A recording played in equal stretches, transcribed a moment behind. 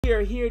We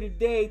are here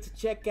today to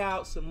check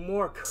out some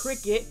more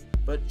cricket.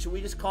 But should we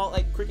just call it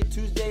like Cricket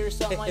Tuesday or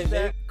something like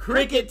that?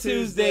 Cricket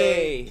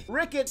Tuesday.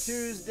 Cricket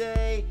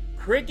Tuesday.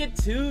 Cricket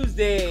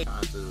Tuesday. It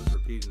was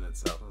repeating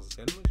itself.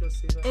 Didn't we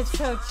just see that? It's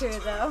so true,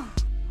 though.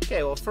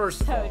 Okay, well,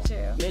 first of all,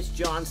 true. Mitch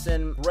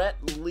Johnson, Brett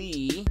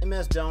Lee,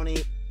 MS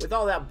Dhoni, with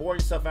all that boring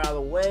stuff out of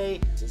the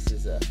way, this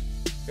is a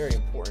very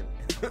important,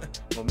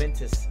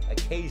 momentous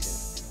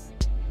occasion.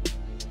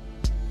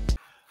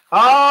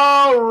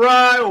 All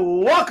right,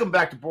 welcome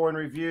back to Boring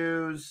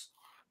Reviews.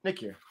 Nick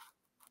here.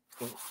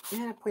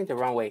 Yeah, point the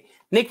wrong way.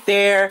 Nick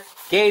there,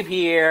 Gabe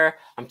here.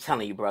 I'm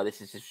telling you, bro,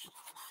 this is just...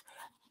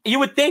 You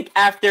would think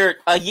after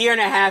a year and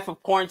a half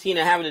of quarantine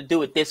and having to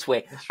do it this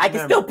way, I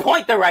can still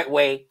point the right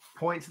way.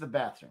 Point to the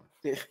bathroom.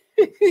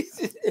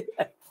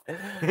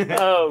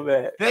 Oh,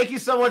 man. Thank you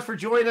so much for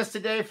joining us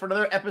today for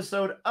another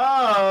episode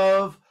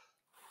of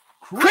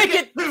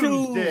Cricket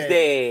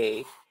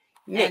Tuesday.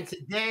 And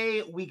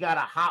today we got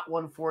a hot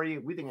one for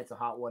you. We think it's a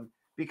hot one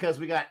because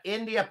we got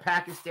India,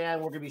 Pakistan.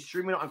 We're going to be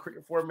streaming it on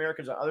Cricket for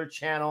America's other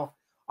channel,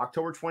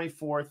 October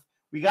 24th.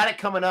 We got it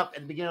coming up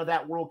at the beginning of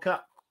that World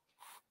Cup.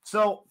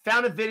 So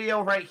found a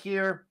video right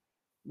here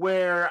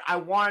where I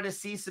wanted to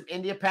see some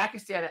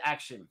India-Pakistan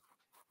action.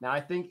 Now, I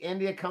think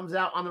India comes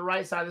out on the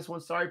right side of this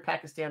one. Sorry,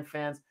 Pakistan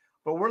fans.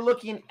 But we're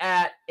looking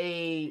at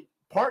a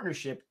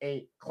partnership,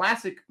 a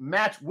classic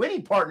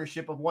match-winning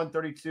partnership of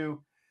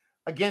 132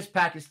 against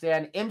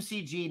Pakistan,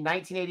 MCG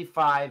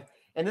 1985.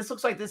 And this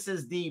looks like this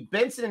is the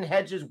Benson and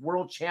Hedges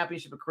World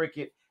Championship of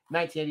Cricket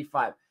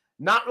 1985.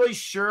 Not really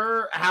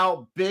sure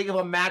how big of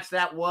a match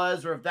that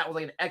was or if that was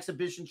like an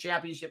exhibition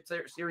championship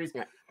series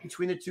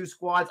between the two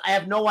squads. I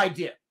have no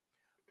idea.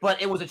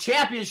 But it was a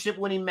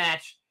championship-winning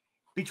match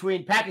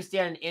between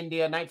Pakistan and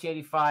India in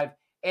 1985.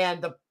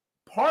 And the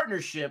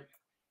partnership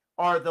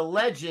are the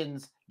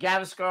legends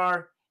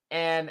Gavaskar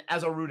and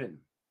Azharuddin.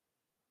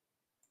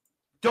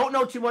 Don't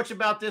know too much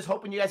about this.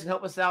 Hoping you guys can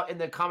help us out in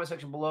the comment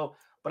section below.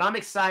 But I'm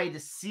excited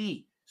to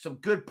see some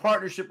good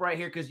partnership right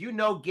here because you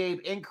know, Gabe,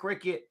 in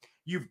cricket,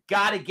 you've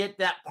got to get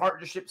that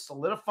partnership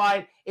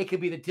solidified. It could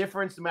be the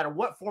difference no matter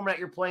what format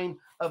you're playing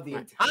of the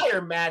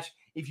entire match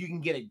if you can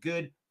get a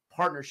good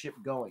partnership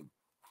going.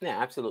 Yeah,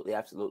 absolutely,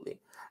 absolutely.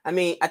 I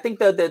mean, I think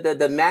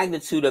the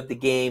magnitude of the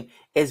game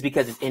is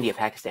because it's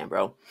India-Pakistan,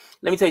 bro.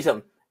 Let me tell you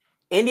something.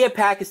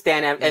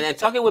 India-Pakistan, and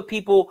talking with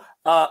people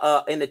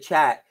in the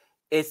chat,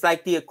 it's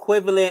like the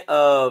equivalent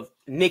of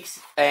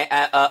Knicks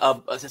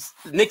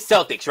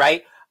Celtics,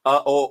 right?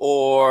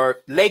 Or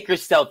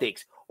Lakers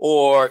Celtics,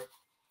 or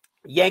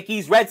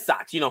Yankees Red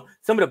Sox. You know,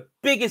 some of the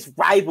biggest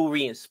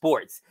rivalry in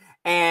sports.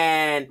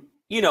 And,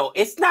 you know,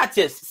 it's not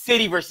just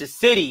city versus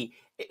city,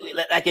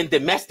 like in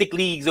domestic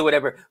leagues or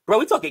whatever. Bro,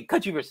 we're talking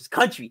country versus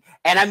country.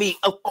 And I mean,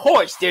 of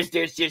course,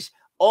 there's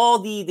all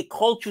the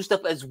cultural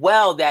stuff as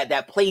well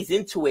that plays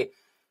into it.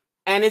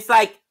 And it's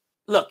like,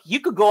 look,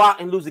 you could go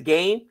out and lose a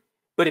game,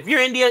 but if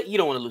you're India, you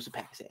don't want to lose to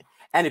Pakistan.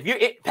 And if you're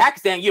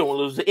Pakistan, you don't want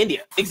to lose to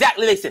India.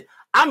 Exactly. Listen,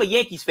 I'm a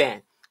Yankees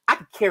fan. I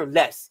could care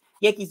less.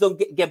 Yankees don't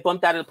get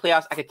bumped out of the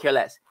playoffs. I could care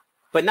less.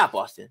 But not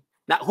Boston.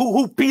 Not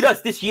who beat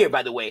us this year,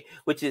 by the way,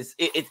 which is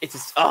it's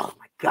just, oh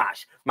my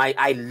gosh,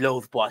 I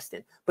loathe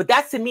Boston. But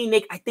that's, to me,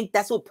 Nick, I think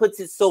that's what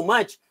puts it so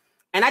much.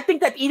 And I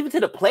think that even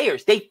to the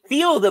players, they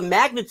feel the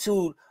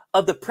magnitude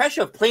of the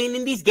pressure of playing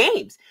in these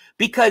games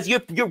because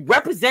you're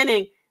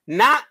representing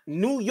not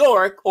New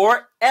York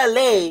or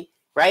LA,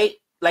 right?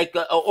 Like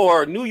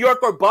or New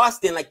York or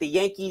Boston, like the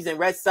Yankees and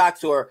Red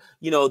Sox, or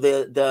you know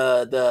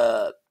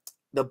the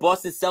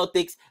Boston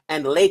Celtics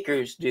and the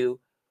Lakers do.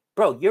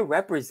 Bro, you're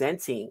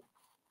representing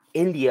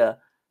India,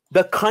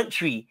 the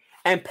country,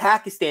 and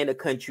Pakistan, the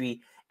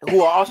country,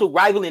 who are also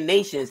rivaling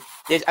nations.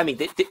 I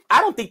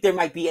don't think there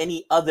might be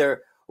any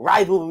other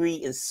rivalry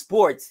in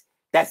sports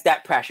that's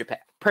that pressure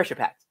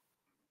packed.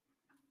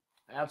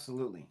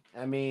 Absolutely.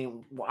 I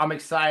mean, I'm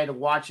excited to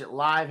watch it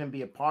live and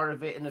be a part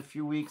of it in a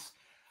few weeks.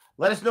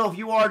 Let us know if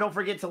you are. Don't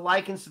forget to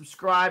like and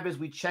subscribe as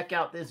we check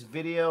out this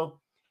video.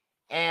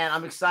 And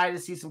I'm excited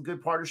to see some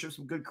good partnerships,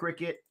 some good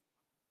cricket.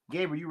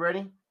 Gabe, are you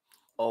ready?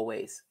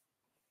 Always.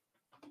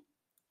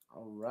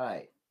 All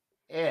right.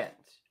 And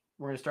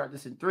we're going to start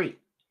this in 3,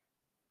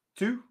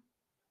 2,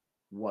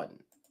 1.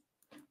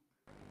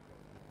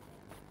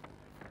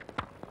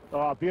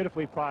 Oh,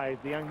 beautifully played.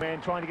 The young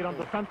man trying to get onto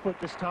the front foot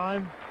this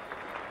time.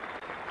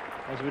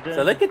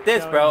 So look at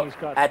this, bro.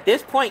 At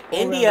this point,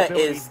 India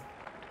is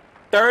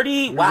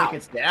 30. Wow. 3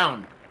 wickets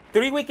down.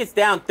 3 wickets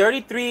down.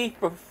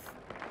 34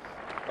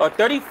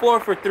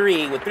 for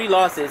 3 with 3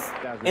 losses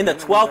in the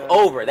 12th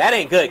over. That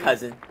ain't good,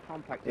 cousin.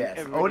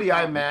 Yes,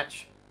 ODI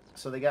match.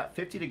 So they got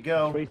 50 to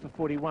go. 3 for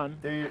 41.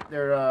 They're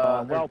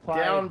well played.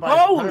 down by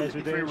Holy!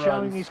 153 runs.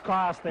 Showing his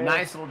class there.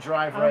 Nice little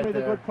drive right Only the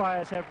there. good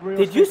players have real.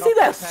 Did you see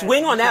that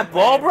swing on that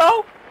ball,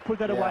 bro? Put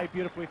that away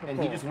beautifully for And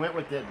Paul. he just went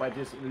with it by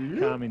just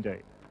calm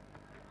indeed.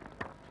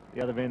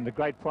 The other end, the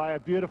great player,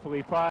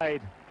 beautifully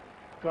played.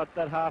 Got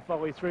that half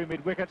volley through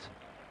mid-wicket.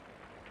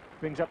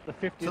 Brings up the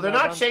 50. So they're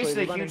not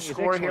chasing a huge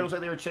score here. Looks like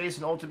they were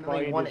chasing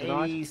ultimately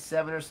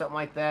 187 or something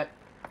like that.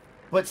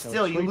 But So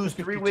still, it's you 3 for lose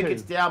 3 52.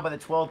 wickets down by the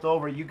 12th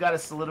over. You got to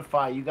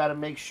solidify. You got to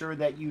make sure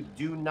that you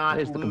do not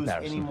There's the lose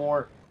comparison. any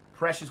more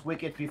precious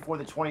wickets before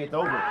the 20th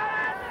over.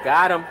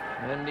 Got him.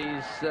 And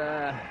he's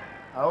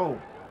Oh,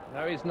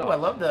 no, he's oh not. I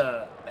love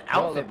the Well, the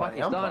outfit by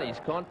the umpire.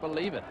 Pakistanis can't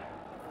believe it.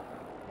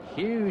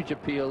 Huge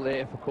appeal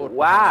there for court.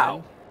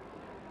 Wow.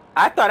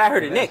 I thought I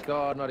heard a nick.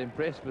 Gavaskar not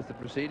impressed with the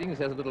proceedings.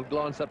 Has a little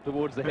glance up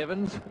towards the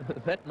heavens.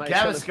 That may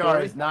tell a Gavaskar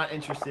story. is not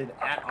interested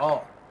at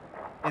all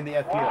in the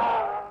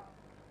FPL.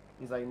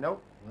 He's like,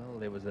 nope. Well,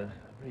 there was a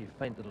very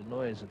faint little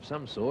noise of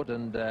some sort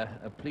and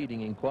a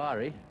pleading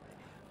inquiry.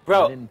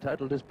 Bro, And in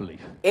total disbelief.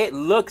 it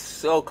looks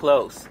so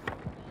close.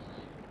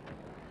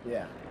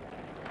 Yeah.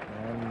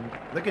 And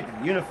Look at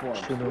the uniforms.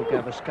 Sunil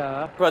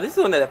Gavaskar. Bro, this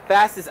is one of the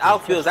fastest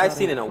outfields I've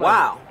seen in a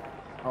while.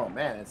 Oh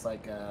man, it's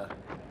like a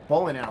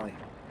bowling alley.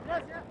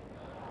 There's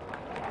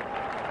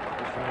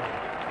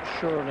a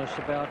sureness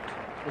about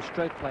the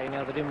stroke play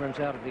now that Imran's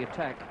out of the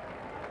attack.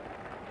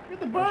 Look at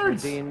the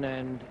birds. Azharuddin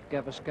and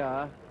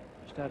Gavaskar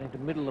starting to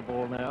middle the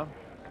ball now.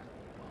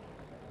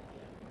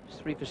 It's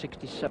 3 for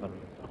 67.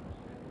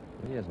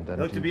 He hasn't done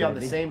They it look to too be on the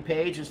badly. same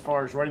page as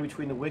far as running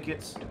between the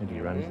wickets. 20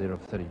 runs there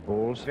of 30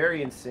 balls.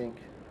 Very in sync.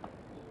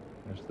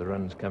 That's the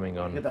runs coming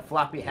on. Look at the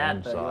floppy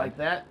hat. Though. You Onside. like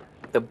that?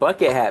 The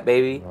bucket hat,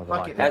 baby. Rather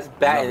Bucket like That's that.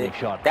 batting. Lovely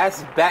shot.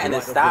 That's batting Right the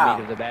off the style.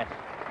 meat of the bat.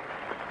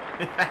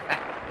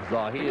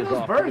 Zahir Look at is those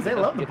off. birds, If they he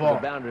love doesn't the get to ball.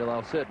 the boundary,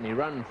 they'll certainly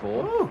run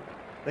for. Ooh.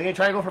 They gonna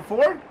try to go for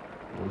 4?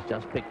 He's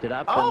just picked it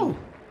up. Oh,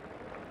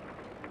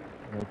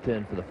 And they'll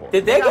turn for the 4th.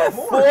 Did they They got get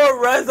 4.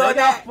 4 runs they on got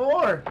that?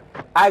 4.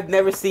 I've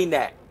never seen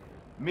that.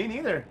 Me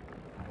neither.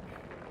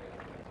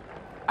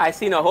 I've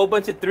seen a whole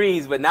bunch of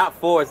 3s, but not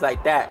 4s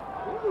like that.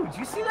 Ooh, did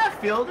you see that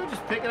fielder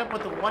just pick it up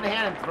with the one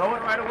hand and throw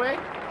it right away?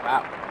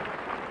 Wow.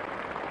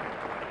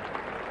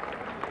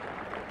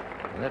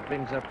 And that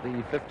brings up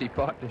the 50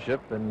 partnership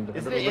and a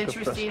Isn't little it look of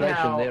interesting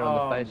frustration how there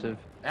on the face of.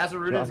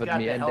 Azharuddin's Trafford got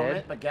the Miandad.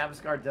 helmet, but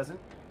Gavaskar doesn't?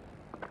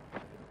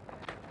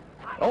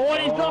 Oh,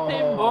 and he's dropped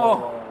him!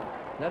 Oh.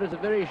 That is a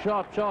very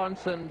sharp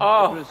chance, and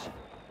Oh. it was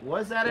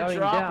Was that a going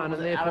drop down or was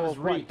and it out of therefore his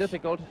quite reach?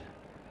 difficult.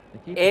 The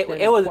keeper It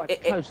standing was- quite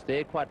it- close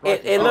there, quite It,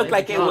 right. it looked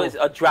like it was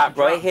a drop,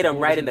 bro. It hit him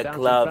right in the Bounced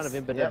in front of gloves.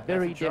 him, but Yep, a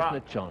very that's a drop.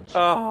 definite chance.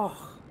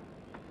 Oh.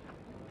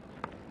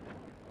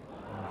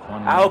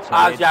 One I hope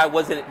minute to Ajay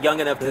wasn't young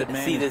enough Third to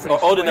man see is this pretty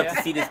or old enough square.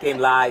 to see this game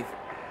live.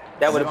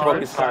 That would have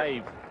broke his heart.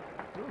 Save.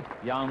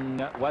 Young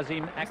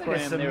Wasim It's like a Akram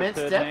there, cement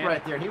third step man.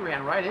 right there. He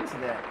ran right into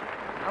that.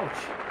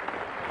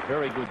 Ouch.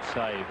 Very good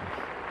save.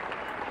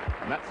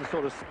 And that's the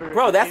sort of spirit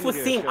Bro, that that's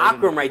India Wasim showed in the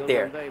Akram right field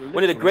there. when they One of the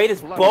literally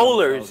greatest flung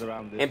bowlers themselves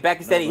around in this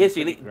Pakistani Melbourne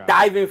history, City ground.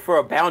 diving for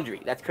a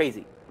boundary. That's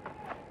crazy.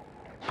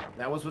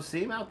 That was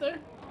Wasim out there?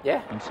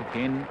 Yeah. Once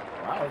again,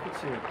 Wow, look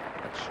at you.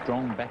 that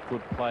strong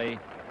backward play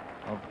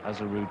of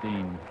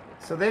Azharuddin.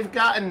 So they've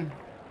gotten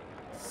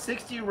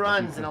 60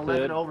 runs in The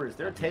 11 third, overs.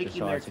 They're I think,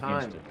 taking their decides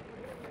against time.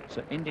 it.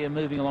 So India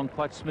moving along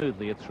quite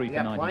smoothly at 3 They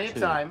for got 92. plenty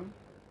of time.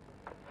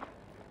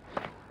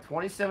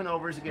 27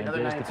 overs to get And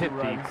another there's the 92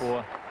 50 runs.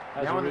 for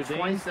Now on the Azharuddin.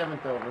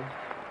 27th over.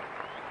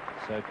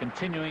 So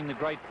continuing the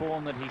great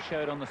form that he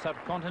showed on the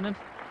subcontinent.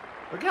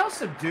 Look how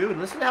subdued.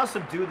 Listen to how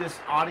subdued this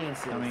audience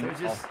is. Coming They're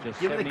just off just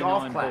giving the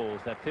golf 79 clap.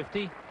 balls. That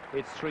 50,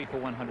 it's 3 for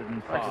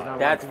 105. not-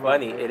 That's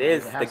funny. It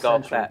is the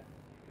golf clap.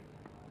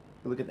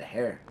 Look at the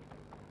hair.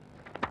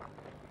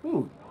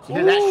 Ooh, did you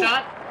hear that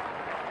shot?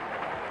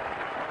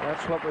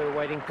 That's what we were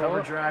waiting for.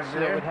 Cover drive See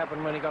there. what would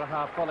happen when he got a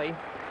half volley.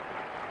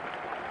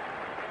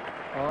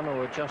 On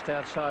or just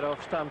outside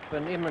off stump,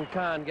 and Imran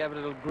Khan gave a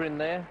little grin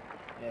there.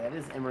 Yeah, it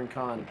is Imran I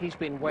Khan. think he's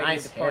been waiting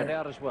Nice to find hair.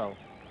 out as well.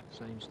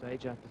 Same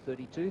stage after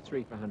 32,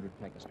 3 for 100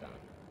 Pakistan.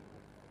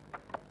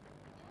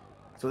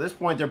 So at this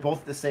point, they're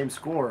both the same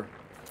score.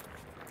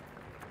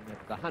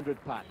 That's the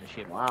 100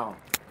 partnership. Wow.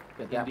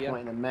 At that India.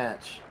 point in the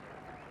match.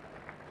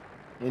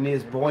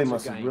 India's And bowling once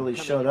must have again, really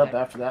coming showed in up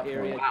after that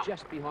area point.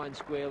 just behind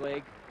square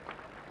leg.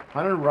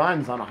 100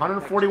 runs on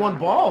 141 Pakistan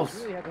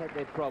balls. Really have had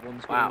their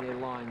problems Wow. getting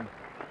their line.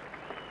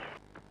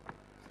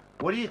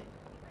 What do you...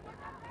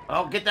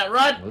 Oh, get that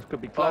run! Well, this could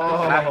be close.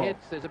 Oh.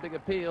 Hits, there's a big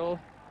appeal.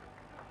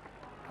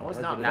 That was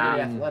not Nah.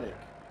 very athletic.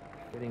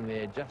 Getting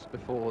there just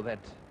before that.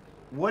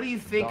 What do you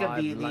think of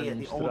the Dive,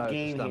 lunge, old throw,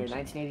 game here, stumps.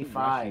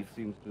 1985?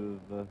 Seems to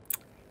have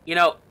You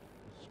know,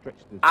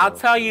 stretched I'll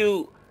himself tell to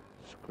you,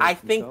 scrape I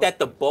think himself. that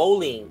the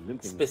bowling, Limping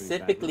pretty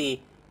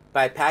specifically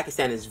by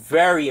Pakistan, is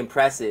very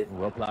impressive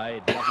Well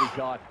played. Lovely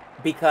shot.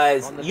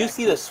 because On the you back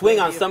see the foot, swing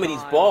on 30th some of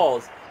these time.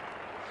 balls.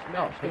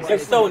 Smashed away They're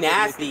so from the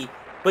nasty.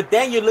 But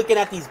then you're looking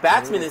at these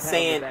batsmen and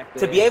saying,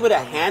 to be able to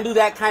handle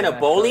that kind of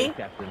bowling,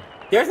 Captain.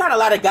 there's not a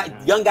lot of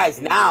young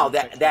guys now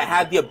that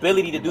have the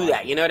ability to do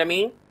that. You know what I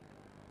mean?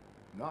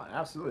 No,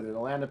 absolutely. They're the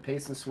land of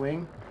pace and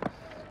swing.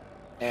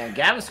 And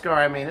Gavaskar,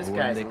 I mean, this Oh,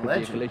 guy's there a could be a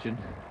legend. collision.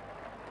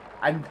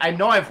 I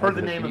know I've heard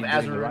the name of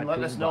Azharuddin doing the Azharuddin. right Let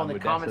thing. us know in the One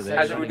would comment answer there,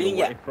 section Azharuddin, running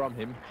yeah. away from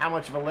him. how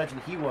much of a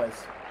legend he was.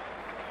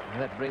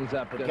 And that brings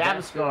up But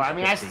Gavaskar, I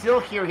mean, I still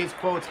hear his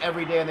quotes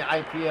every day in the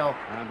IPL,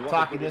 And what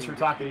talking a this or good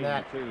talking game,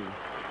 that. too.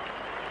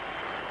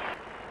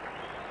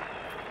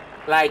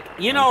 Like,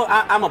 you know,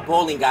 I'm a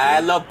bowling guy. I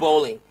love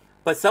bowling.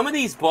 But some of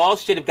these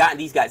balls should have gotten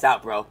these guys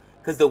out, bro.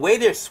 Because the way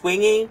they're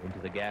swinging Into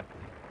the gap.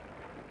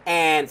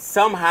 and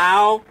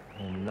somehow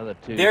And another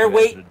two. they're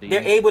to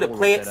able to All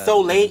play of it that so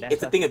over to late. Nessa.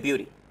 It's a thing of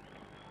beauty.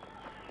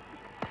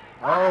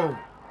 Oh,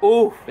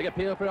 Ooh, Big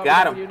appeal for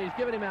Got LBW, him. and he's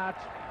given him out.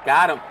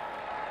 got him.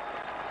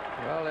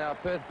 Well, our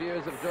Perth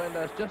viewers have joined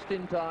us just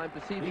in time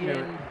to see the hear it.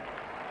 end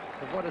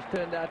of what has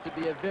turned out to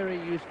be a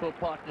very useful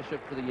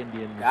partnership for the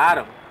Indians. Got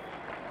him.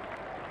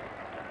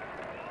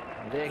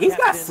 Their He's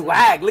got captain,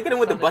 swag. Look at him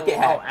with the bucket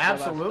Oh, hat.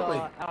 absolutely.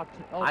 Out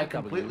I LBW,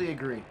 completely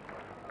agree.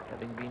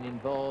 having been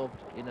involved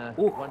in a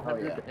Ooh.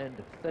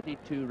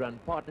 132-run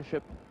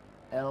partnership.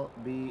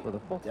 LB. For the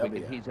fourth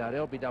wicket, he's out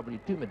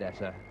LBW to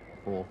Madassa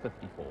for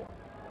 54.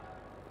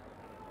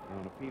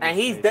 And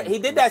he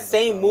did that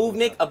same move,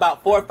 Nick,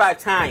 about 4 or 5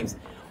 times,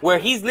 where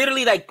he's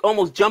literally like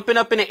almost jumping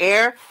up in the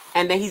air,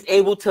 and then he's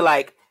able to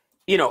like,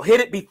 you know, hit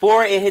it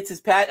before it hits his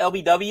pad,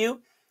 LBW,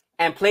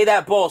 and play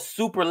that ball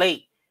super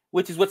late,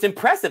 which is what's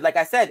impressive. Like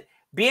I said,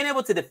 being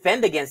able to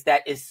defend against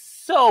that is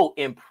so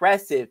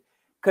impressive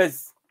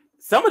because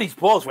some of these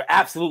balls were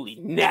absolutely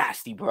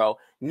nasty, bro.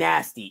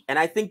 Nasty. And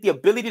I think the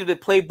ability to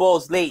play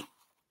balls late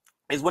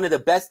is one of the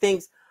best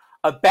things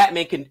a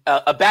batsman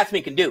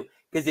can do.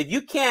 Because if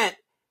you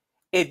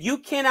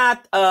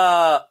cannot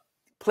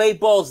play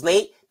balls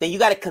late, then you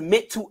got to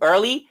commit too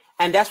early,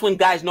 and that's when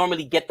guys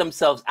normally get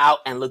themselves out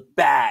and look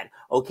bad.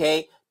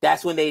 Okay,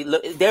 that's when they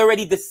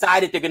already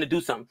decided they're gonna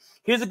do something.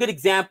 Here's a good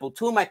example.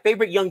 2 of my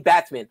favorite young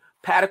batsmen,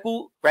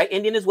 Patakul, right,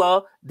 Indian as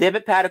well,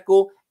 David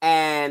Patakul,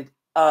 and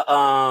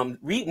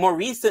more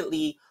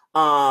recently,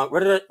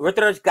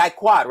 Ruturaj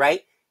Gaikwad,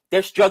 right?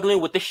 They're struggling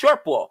with the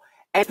short ball.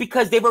 And it's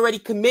because they've already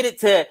committed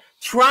to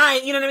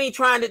trying, you know what I mean?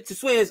 Trying to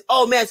swing is,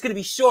 oh man, it's going to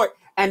be short.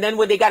 And then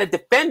when they got to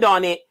defend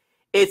on it,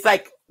 it's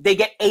like they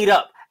get ate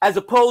up as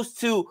opposed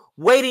to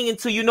waiting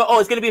until you know, oh,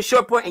 it's going to be a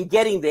short point and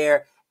getting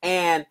there.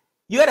 And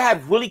you got to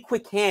have really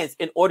quick hands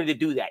in order to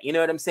do that. You know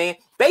what I'm saying?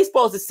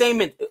 Baseball is the same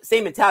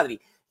mentality.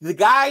 The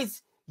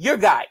guys, your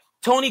guy,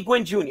 Tony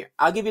Gwynn Jr.,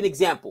 I'll give you an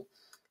example.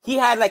 He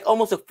had like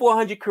almost a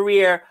 400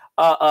 career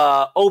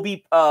batting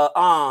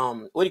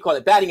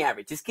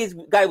average. This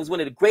guy was one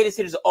of the greatest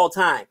hitters of all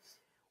time.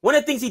 One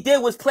of the things he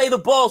did was play the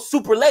ball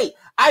super late.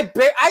 I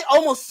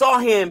almost saw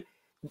him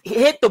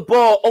hit the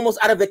ball almost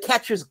out of the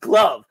catcher's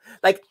glove.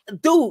 Like,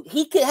 dude,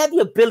 he had the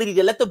ability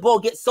to let the ball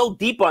get so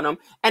deep on him,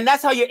 and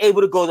that's how you're able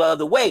to go the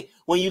other way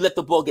when you let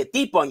the ball get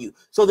deep on you.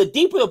 So the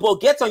deeper the ball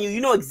gets on you, you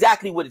know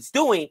exactly what it's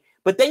doing,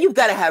 but then you've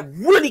got to have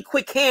really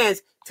quick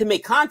hands to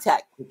make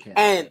contact. Okay.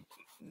 And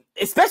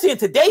especially in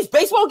today's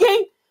baseball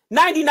game,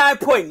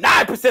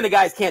 99.9% of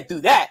guys can't do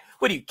that.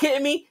 What are you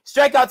kidding me?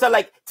 Strikeouts are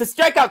like, to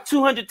strike out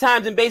 200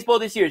 times in baseball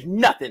this year is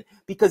nothing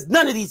because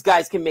none of these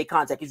guys can make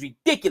contact. It's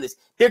ridiculous.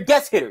 They're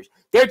guest hitters.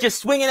 They're just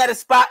swinging at a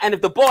spot, and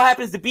if the ball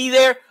happens to be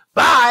there,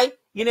 bye.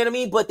 You know what I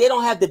mean? But they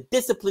don't have the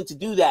discipline to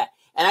do that.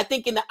 And I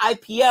think in the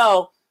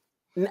IPL,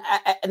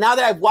 now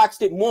that I've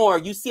watched it more,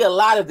 you see a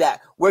lot of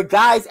that where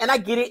guys, and I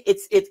get it,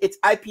 it's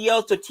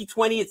IPL, so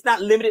T20, it's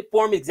not limited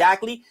form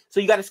exactly, so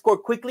you got to score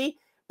quickly.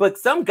 But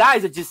some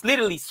guys are just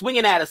literally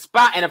swinging at a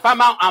spot, and if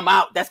I'm out, I'm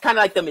out. That's kind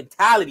of like the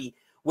mentality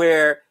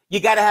where you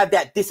got to have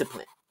that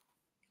discipline.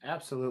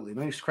 Absolutely.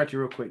 Let me just correct you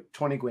real quick.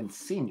 Tony Gwynn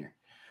Sr.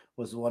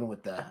 was the one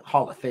with the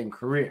Hall of Fame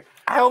career.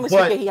 I almost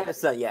forget he had a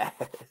son, yeah.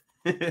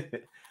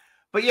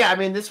 But yeah, I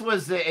mean, this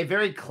was a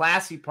very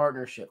classy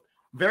partnership.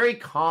 Very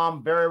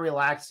calm, very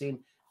relaxing.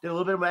 Did a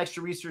little bit of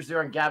extra research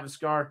there on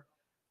Gavaskar.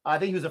 I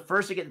think he was the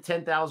first to get to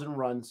 10,000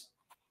 runs.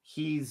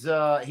 He's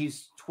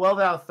 12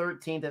 out of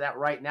 13 to that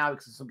right now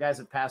because some guys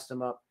have passed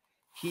him up.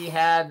 He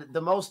had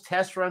the most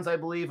test runs, I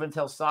believe,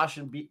 until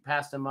Sachin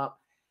passed him up.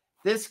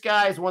 This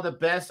guy is one of the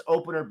best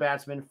opener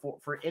batsmen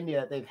for India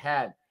that they've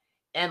had.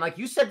 And like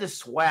you said, the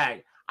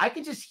swag, I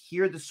can just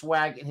hear the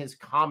swag in his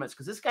comments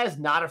because this guy is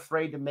not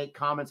afraid to make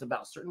comments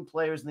about certain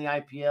players in the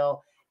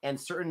IPL and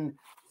certain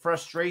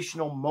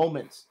frustrational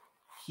moments.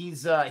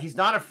 He's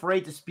not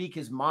afraid to speak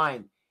his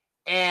mind.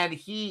 And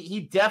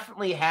he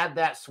definitely had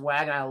that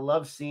swag, and I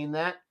love seeing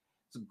that.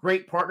 It's a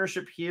great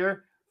partnership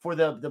here for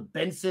the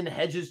Benson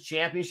Hedges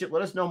Championship.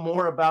 Let us know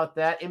more about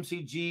that.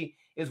 MCG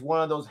is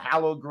one of those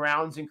hallowed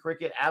grounds in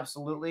cricket,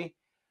 absolutely.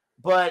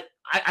 But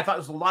I thought it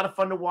was a lot of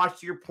fun to watch,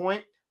 to your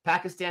point.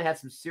 Pakistan had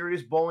some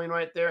serious bowling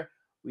right there.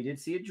 We did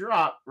see a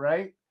drop,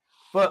 right?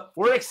 But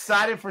we're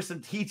excited for some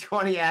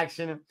T20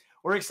 action.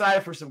 We're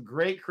excited for some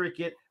great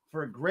cricket,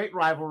 for a great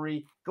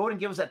rivalry. Go ahead and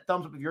give us that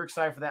thumbs up if you're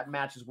excited for that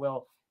match as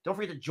well. Don't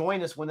forget to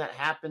join us when that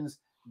happens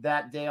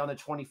that day on the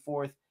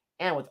 24th.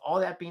 And with all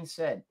that being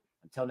said,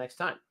 until next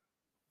time.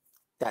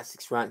 That's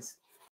 6 runs.